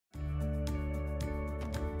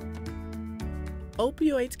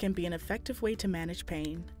Opioids can be an effective way to manage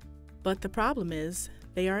pain, but the problem is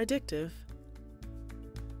they are addictive.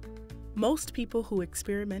 Most people who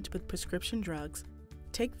experiment with prescription drugs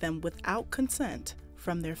take them without consent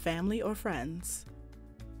from their family or friends.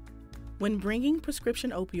 When bringing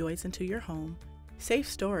prescription opioids into your home, safe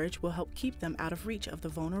storage will help keep them out of reach of the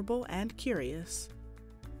vulnerable and curious.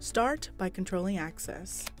 Start by controlling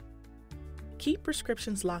access. Keep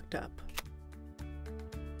prescriptions locked up.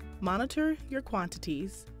 Monitor your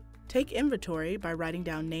quantities. Take inventory by writing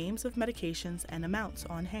down names of medications and amounts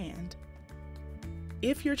on hand.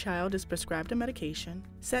 If your child is prescribed a medication,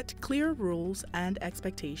 set clear rules and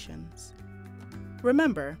expectations.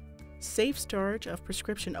 Remember, safe storage of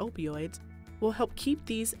prescription opioids will help keep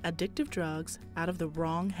these addictive drugs out of the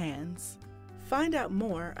wrong hands. Find out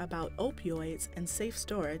more about opioids and safe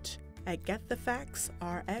storage at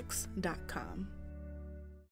getthefactsrx.com.